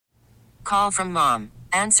call from mom.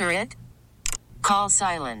 Answer it. Call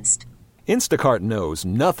silenced. Instacart knows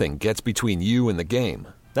nothing gets between you and the game.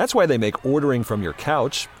 That's why they make ordering from your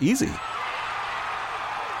couch easy.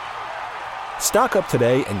 Stock up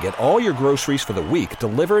today and get all your groceries for the week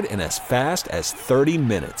delivered in as fast as 30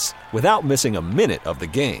 minutes without missing a minute of the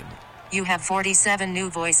game. You have 47 new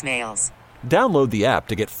voicemails. Download the app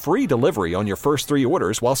to get free delivery on your first 3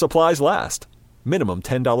 orders while supplies last. Minimum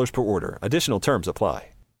 $10 per order. Additional terms apply.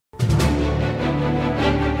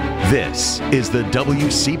 This is the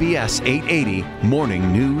WCBS 880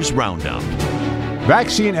 Morning News Roundup.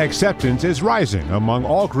 Vaccine acceptance is rising among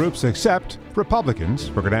all groups except Republicans.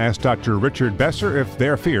 We're going to ask Dr. Richard Besser if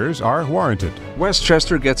their fears are warranted.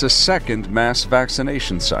 Westchester gets a second mass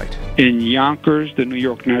vaccination site. In Yonkers, the New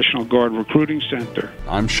York National Guard Recruiting Center.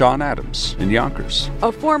 I'm Sean Adams in Yonkers.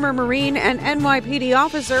 A former Marine and NYPD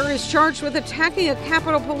officer is charged with attacking a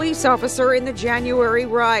Capitol Police officer in the January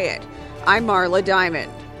riot. I'm Marla Diamond.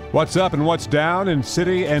 What's up and what's down in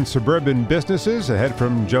city and suburban businesses? Ahead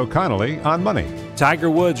from Joe Connolly on Money. Tiger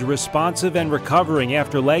Woods responsive and recovering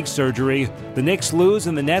after leg surgery. The Knicks lose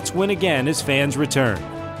and the Nets win again as fans return.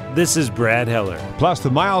 This is Brad Heller. Plus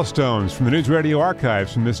the milestones from the News Radio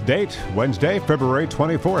archives from this date, Wednesday, February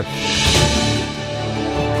 24th.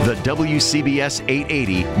 The WCBS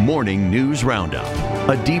 880 Morning News Roundup.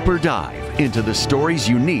 A deeper dive into the stories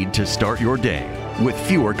you need to start your day with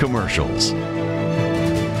fewer commercials.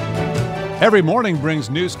 Every morning brings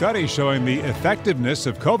new studies showing the effectiveness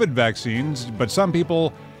of COVID vaccines, but some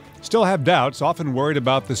people still have doubts, often worried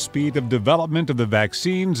about the speed of development of the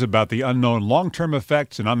vaccines, about the unknown long-term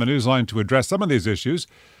effects. And on the Newsline to address some of these issues,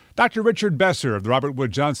 Dr. Richard Besser of the Robert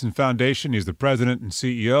Wood Johnson Foundation. He's the president and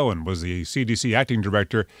CEO and was the CDC acting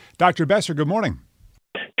director. Dr. Besser, good morning.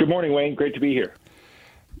 Good morning, Wayne. Great to be here.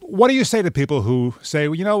 What do you say to people who say,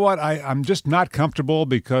 well, you know what, I'm just not comfortable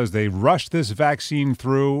because they rushed this vaccine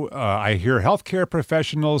through? I hear healthcare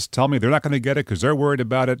professionals tell me they're not going to get it because they're worried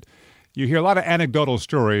about it. You hear a lot of anecdotal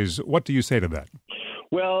stories. What do you say to that?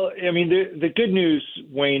 Well, I mean, the good news,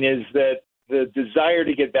 Wayne, is that the desire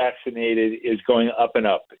to get vaccinated is going up and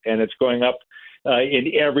up, and it's going up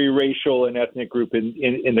in every racial and ethnic group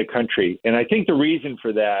in the country. And I think the reason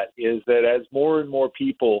for that is that as more and more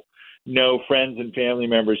people know friends and family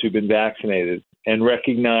members who've been vaccinated and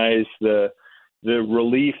recognize the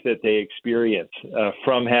relief that they experience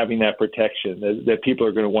from having that protection, that people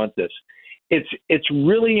are going to want this. It's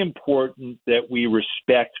really important that we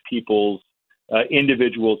respect people's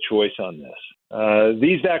individual choice on this.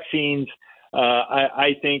 These vaccines,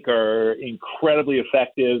 I think, are incredibly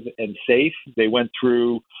effective and safe. They went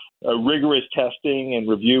through rigorous testing and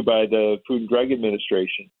review by the Food and Drug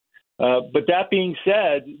Administration. But that being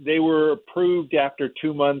said, they were approved after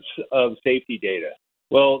 2 months of safety data.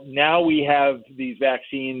 Well, now we have these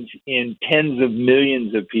vaccines in tens of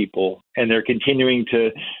millions of people, and they're continuing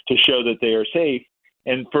to show that they are safe.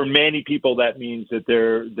 And for many people, that means that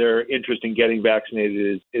their interest in getting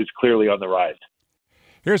vaccinated is clearly on the rise.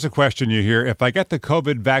 Here's a question you hear. If I get the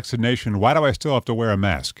COVID vaccination, why do I still have to wear a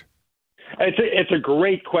mask? It's a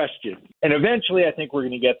great question. And eventually I think we're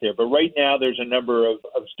going to get there. But right now there's a number of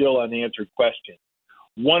still unanswered questions.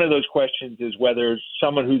 One of those questions is whether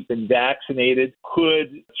someone who's been vaccinated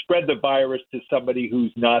could spread the virus to somebody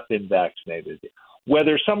who's not been vaccinated.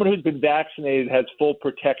 Whether someone who's been vaccinated has full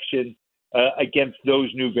protection against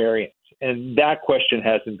those new variants. And that question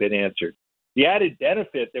hasn't been answered. The added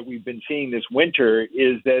benefit that we've been seeing this winter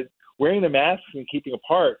is that wearing the masks and keeping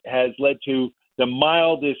apart has led to the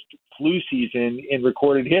mildest flu season in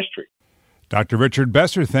recorded history. Dr. Richard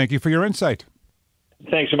Besser, thank you for your insight.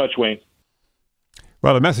 Thanks so much, Wayne.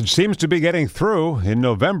 Well, the message seems to be getting through. In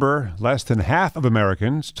November, less than half of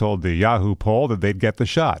Americans told the Yahoo poll that they'd get the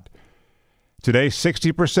shot. Today,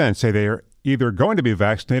 60% say they are either going to be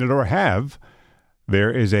vaccinated or have.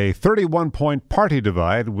 There is a 31-point party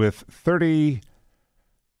divide with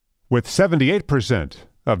 78%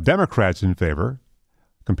 of Democrats in favor,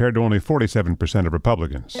 compared to only 47% of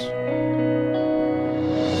Republicans.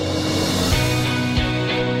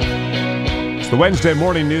 It's the Wednesday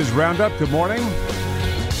Morning News Roundup. Good morning.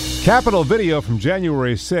 Capitol video from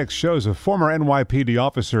January 6 shows a former NYPD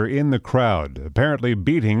officer in the crowd, apparently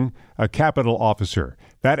beating a Capitol officer.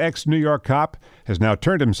 That ex-New York cop has now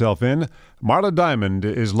turned himself in. Marla Diamond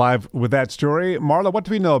is live with that story. Marla, what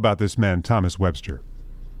do we know about this man, Thomas Webster?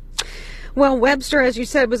 Well, Webster, as you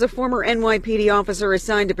said, was a former NYPD officer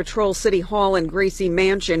assigned to patrol City Hall and Gracie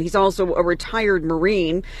Mansion. He's also a retired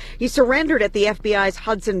Marine. He surrendered at the FBI's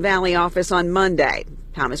Hudson Valley office on Monday.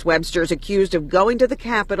 Thomas Webster is accused of going to the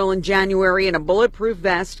Capitol in January in a bulletproof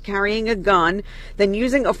vest, carrying a gun, then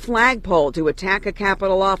using a flagpole to attack a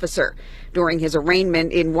Capitol officer. During his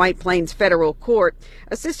arraignment in White Plains federal court,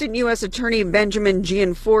 Assistant U.S. Attorney Benjamin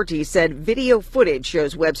Gianforte said video footage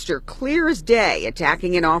shows Webster clear as day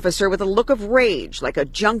attacking an officer with a look of rage, like a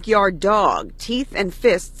junkyard dog, teeth and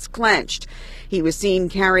fists clenched. He was seen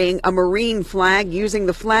carrying a Marine flag, using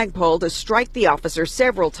the flagpole to strike the officer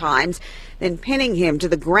several times, then pinning him to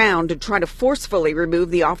the ground to try to forcefully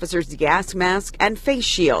remove the officer's gas mask and face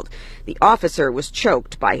shield. The officer was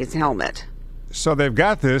choked by his helmet. So they've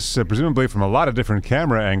got this, presumably from a lot of different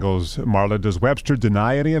camera angles. Marla, does Webster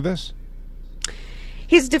deny any of this?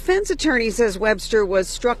 His defense attorney says Webster was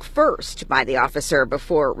struck first by the officer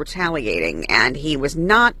before retaliating, and he was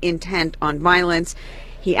not intent on violence.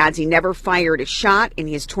 He adds he never fired a shot in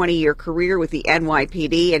his 20-year career with the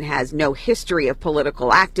NYPD and has no history of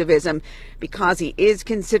political activism. Because he is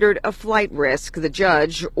considered a flight risk, the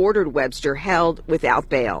judge ordered Webster held without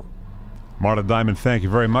bail. Marla Diamond, thank you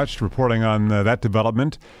very much for reporting on that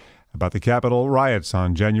development about the Capitol riots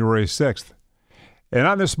on January 6th. And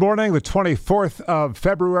on this morning, the 24th of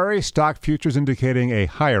February, stock futures indicating a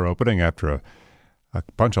higher opening after a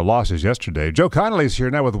bunch of losses yesterday. Joe Connolly's here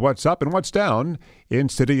now with what's up and what's down in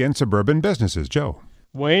city and suburban businesses. Joe.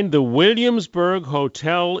 Wayne, the Williamsburg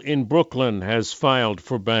Hotel in Brooklyn has filed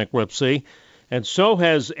for bankruptcy, and so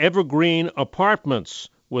has Evergreen Apartments,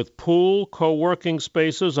 with pool, co-working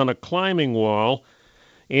spaces, on a climbing wall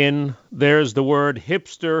in, there's the word,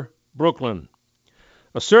 hipster Brooklyn.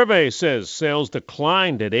 A survey says sales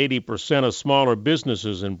declined at 80% of smaller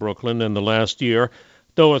businesses in Brooklyn in the last year,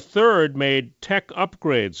 though a third made tech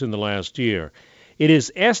upgrades in the last year. It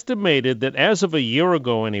is estimated that as of a year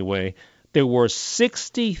ago anyway, there were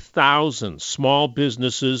 60,000 small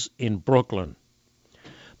businesses in Brooklyn.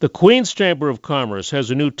 The Queens Chamber of Commerce has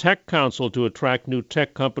a new tech council to attract new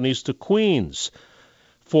tech companies to Queens,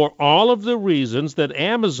 for all of the reasons that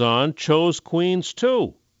Amazon chose Queens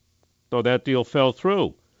too, though that deal fell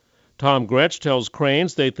through. Tom Gretsch tells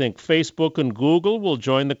Cranes they think Facebook and Google will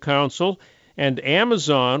join the council, and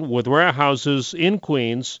Amazon, with warehouses in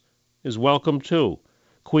Queens, is welcome too.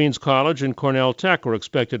 Queens College and Cornell Tech are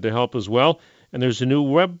expected to help as well, and there's a new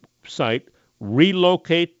website,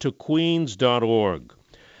 relocatetoqueens.org.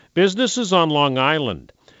 Businesses on Long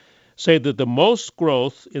Island say that the most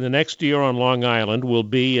growth in the next year on Long Island will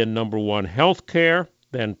be in number one, healthcare,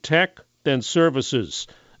 then tech, then services,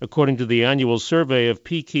 according to the annual survey of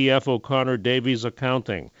PKF O'Connor Davies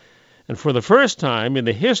Accounting. And for the first time in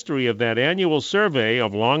the history of that annual survey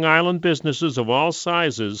of Long Island businesses of all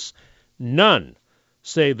sizes, none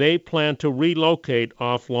say they plan to relocate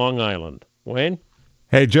off Long Island. Wayne?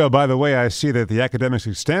 Hey, Joe, by the way, I see that the academics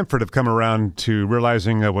at Stanford have come around to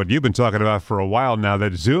realizing what you've been talking about for a while now,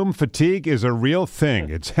 that Zoom fatigue is a real thing.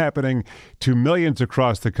 It's happening to millions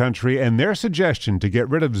across the country, and their suggestion to get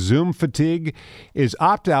rid of Zoom fatigue is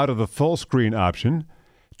opt out of the full screen option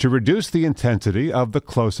to reduce the intensity of the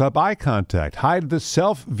close-up eye contact, hide the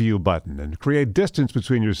self-view button, and create distance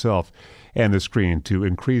between yourself and the screen to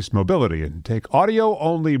increase mobility and take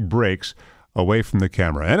audio-only breaks away from the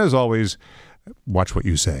camera. And as always, watch what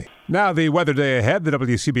you say. Now, the weather day ahead, the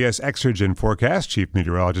WCBS Exergen forecast. Chief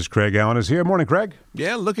Meteorologist Craig Allen is here. Morning, Craig.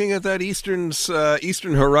 Yeah, looking at that eastern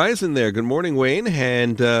horizon there. Good morning, Wayne.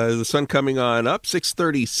 And the sun coming on up.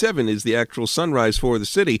 6:37 is the actual sunrise for the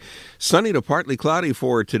city. Sunny to partly cloudy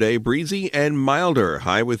for today. Breezy and milder.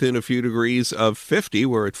 High within a few degrees of 50.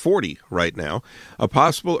 We're at 40 right now. A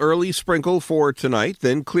possible early sprinkle for tonight,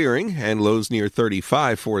 then clearing, and lows near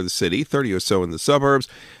 35 for the city. 30 or so in the suburbs.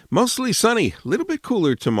 Mostly sunny. A little bit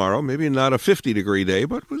cooler tomorrow. Maybe not a 50-degree day,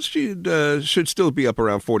 but should still be up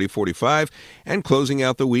around 40, 45. And closing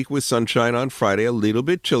out the week with sunshine on Friday, a little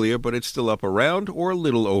bit chillier, but it's still up around or a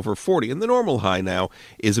little over 40. And the normal high now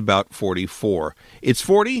is about 44. It's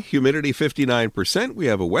 40, humidity 59%. We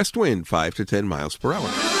have a west wind 5 to 10 miles per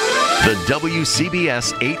hour. The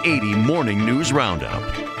WCBS 880 Morning News Roundup.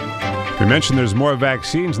 We mentioned there's more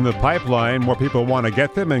vaccines in the pipeline. More people want to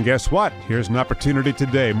get them, and guess what? Here's an opportunity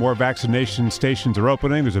today. More vaccination stations are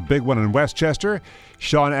opening. There's a big one in Westchester.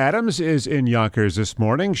 Sean Adams is in Yonkers this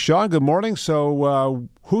morning. Sean, good morning. So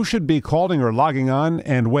who should be calling or logging on,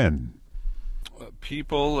 and when?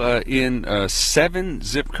 People in 7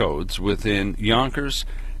 zip codes within Yonkers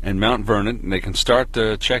and Mount Vernon, and they can start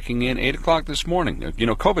checking in 8 o'clock this morning. You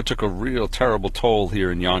know, COVID took a real terrible toll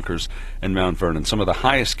here in Yonkers and Mount Vernon. Some of the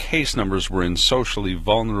highest case numbers were in socially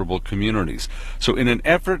vulnerable communities. So in an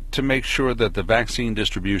effort to make sure that the vaccine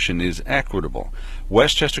distribution is equitable,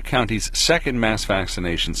 Westchester County's second mass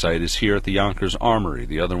vaccination site is here at the Yonkers Armory.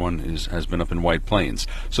 The other one has been up in White Plains.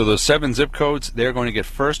 So those 7 zip codes, they're going to get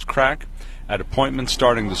first crack at appointments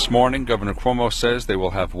starting this morning. Governor Cuomo says they will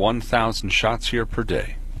have 1,000 shots here per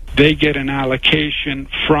day. They get an allocation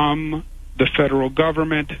from the federal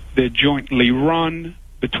government. They're jointly run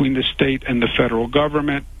between the state and the federal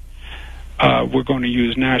government. We're going to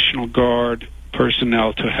use National Guard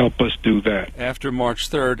personnel to help us do that. After March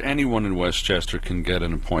 3rd, anyone in Westchester can get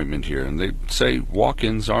an appointment here, and they say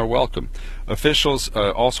walk-ins are welcome. Officials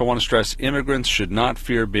also want to stress immigrants should not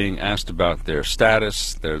fear being asked about their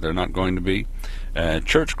status. They're not going to be.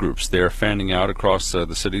 Church groups, they're fanning out across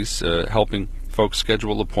the cities, helping folks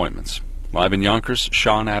schedule appointments. Live in Yonkers,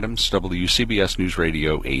 Sean Adams, WCBS News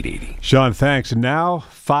Radio 880. Sean, thanks. And now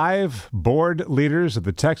 5 board leaders of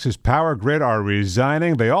the Texas power grid are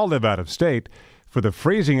resigning. They all live out of state for the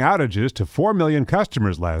freezing outages to 4 million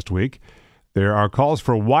customers last week. There are calls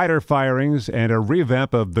for wider firings and a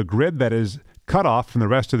revamp of the grid that is cut off from the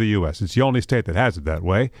rest of the U.S. It's the only state that has it that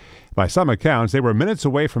way. By some accounts, they were minutes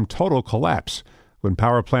away from total collapse when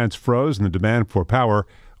power plants froze and the demand for power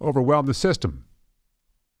overwhelmed the system.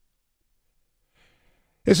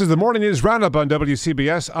 This is the Morning News Roundup on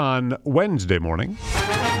WCBS on Wednesday morning.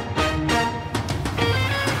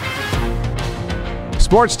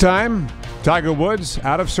 Sports time. Tiger Woods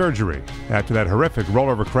out of surgery after that horrific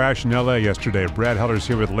rollover crash in L.A. yesterday. Brad Heller's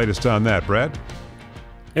here with the latest on that. Brad?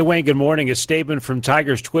 Hey, Wayne, good morning. A statement from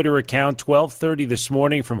Tiger's Twitter account, 12:30 this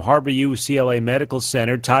morning from Harbor UCLA Medical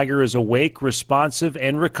Center. Tiger is awake, responsive,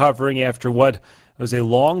 and recovering after what was a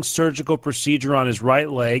long surgical procedure on his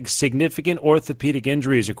right leg, significant orthopedic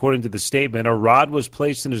injuries, according to the statement. A rod was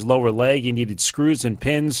placed in his lower leg. He needed screws and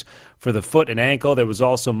pins for the foot and ankle. There was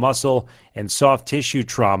also muscle and soft tissue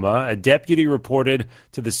trauma. A deputy reported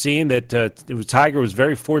to the scene that Tiger was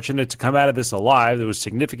very fortunate to come out of this alive. There was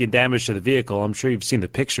significant damage to the vehicle. I'm sure you've seen the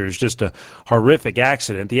pictures. Just a horrific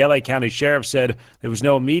accident. The L.A. County Sheriff said there was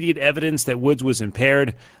no immediate evidence that Woods was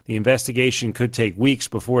impaired. The investigation could take weeks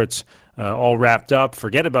before it's all wrapped up.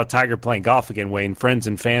 Forget about Tiger playing golf again, Wayne. Friends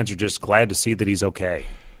and fans are just glad to see that he's okay.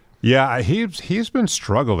 Yeah, he's been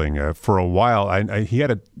struggling for a while. He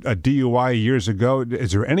had a DUI years ago.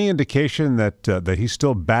 Is there any indication that he's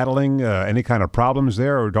still battling any kind of problems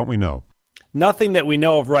there, or don't we know? Nothing that we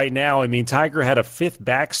know of right now. I mean, Tiger had a 5th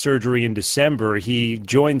back surgery in December. He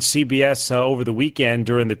joined CBS over the weekend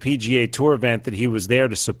during the PGA Tour event that he was there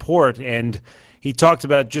to support, and he talked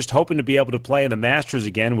about just hoping to be able to play in the Masters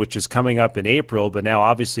again, which is coming up in April. But now,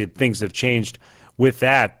 obviously, things have changed with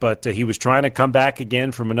that. But he was trying to come back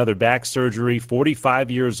again from another back surgery, 45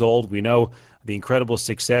 years old. We know the incredible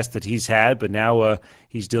success that he's had, but now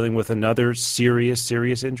he's dealing with another serious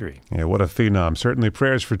injury. Yeah, what a phenom. Certainly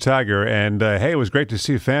prayers for Tiger. And, hey, it was great to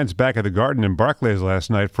see fans back at the Garden in Barclays last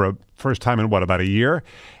night for a first time in, about a year.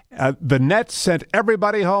 The Nets sent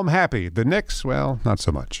everybody home happy. The Knicks, well, not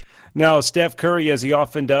so much. No, Steph Curry, as he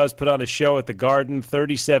often does, put on a show at the Garden,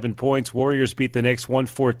 37 points. Warriors beat the Knicks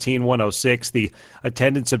 114-106. The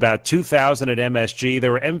attendance about 2,000 at MSG.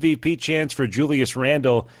 There were MVP chants for Julius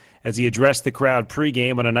Randle as he addressed the crowd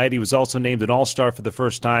pregame on a night he was also named an All-Star for the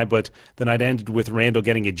first time, but the night ended with Randle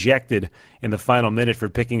getting ejected in the final minute for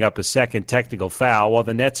picking up a second technical foul. While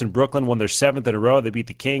the Nets in Brooklyn won their 7th in a row, they beat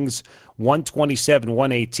the Kings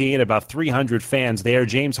 127-118. About 300 fans there.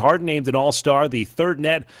 James Harden named an All-Star, the 3rd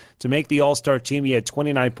net to make the All-Star team. He had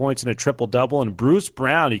 29 points and a triple-double. And Bruce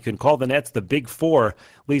Brown, you can call the Nets the Big Four.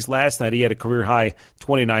 At least last night he had a career-high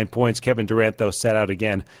 29 points. Kevin Durant, though, sat out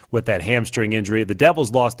again with that hamstring injury. The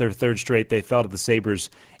Devils lost their 3rd straight. They fell to the Sabres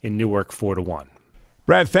in Newark 4-1.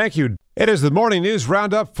 Brad, thank you. It is the Morning News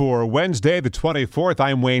Roundup for Wednesday, the 24th.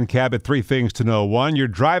 I'm Wayne Cabot. 3 things to know. 1, you're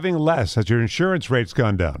driving less as your insurance rate's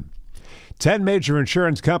gone down. 10 major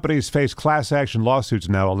insurance companies face class action lawsuits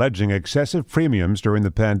now alleging excessive premiums during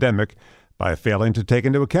the pandemic by failing to take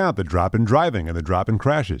into account the drop in driving and the drop in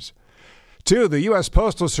crashes. 2, the U.S.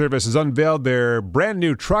 Postal Service has unveiled their brand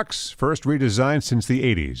new trucks, first redesigned since the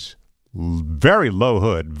 80s. Very low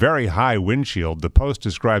hood, very high windshield. The Post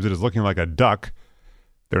describes it as looking like a duck.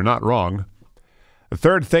 They're not wrong. The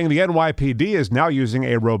 3rd thing, the NYPD is now using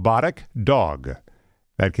a robotic dog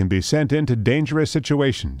that can be sent into dangerous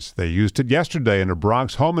situations. They used it yesterday in a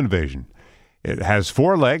Bronx home invasion. It has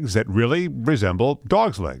 4 legs that really resemble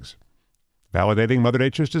dog's legs, validating Mother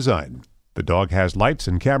Nature's design. The dog has lights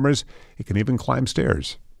and cameras. It can even climb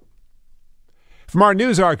stairs. From our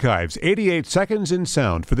news archives, 88 seconds in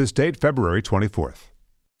sound for this date, February 24th.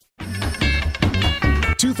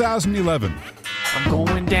 2011. I'm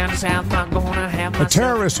going down south, not gonna have A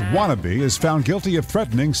terrorist wannabe is found guilty of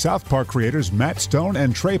threatening South Park creators Matt Stone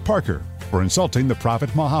and Trey Parker for insulting the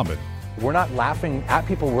Prophet Muhammad. We're not laughing at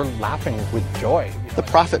people, we're laughing with joy. The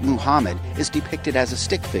Prophet Muhammad is depicted as a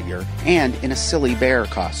stick figure and in a silly bear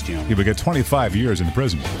costume. He would get 25 years in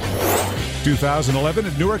prison. 2011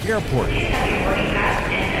 at Newark Airport.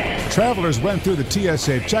 Travelers went through the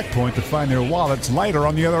TSA checkpoint to find their wallets lighter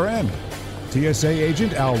on the other end. TSA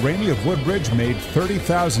agent Al Rainey of Woodbridge made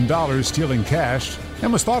 $30,000 stealing cash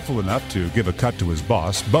and was thoughtful enough to give a cut to his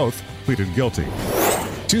boss. Both pleaded guilty.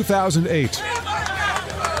 2008.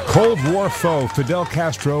 Cold War foe Fidel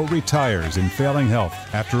Castro retires in failing health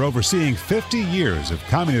after overseeing 50 years of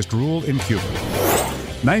communist rule in Cuba.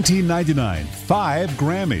 1999, 5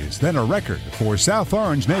 Grammys, then a record for South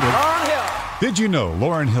Orange native. Did you know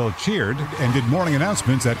Lauryn Hill cheered and did morning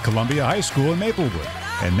announcements at Columbia High School in Maplewood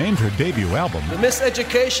and named her debut album The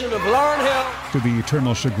Miseducation of Lauryn Hill, to the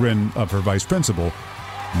eternal chagrin of her vice principal,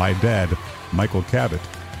 my dad, Michael Cabot.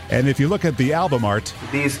 And if you look at the album art,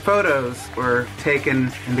 these photos were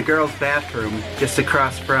taken in the girls' bathroom just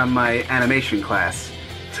across from my animation class.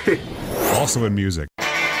 Also in music.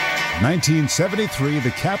 1973,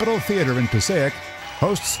 the Capitol Theater in Passaic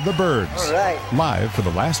hosts The Byrds, all right, live for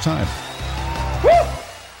the last time.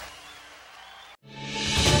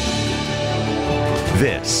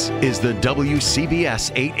 This is the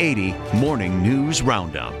WCBS 880 Morning News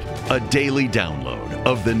Roundup, a daily download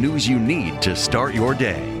of the news you need to start your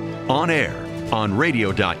day. On air, on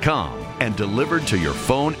radio.com, and delivered to your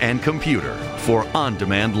phone and computer for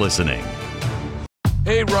on-demand listening.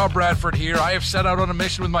 Hey, Rob Bradford here. I have set out on a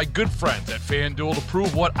mission with my good friends at FanDuel to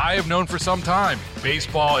prove what I have known for some time.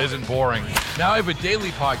 Baseball isn't boring. Now I have a daily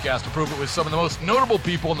podcast to prove it with some of the most notable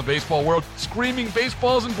people in the baseball world, screaming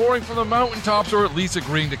baseball isn't boring from the mountaintops, or at least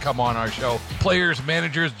agreeing to come on our show. Players,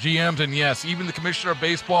 managers, GMs, and yes, even the commissioner of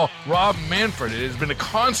baseball, Rob Manfred. It has been a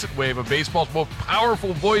constant wave of baseball's most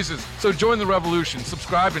powerful voices. So join the revolution.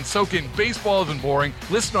 Subscribe and soak in Baseball Isn't Boring.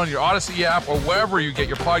 Listen on your Odyssey app or wherever you get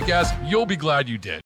your podcasts. You'll be glad you did.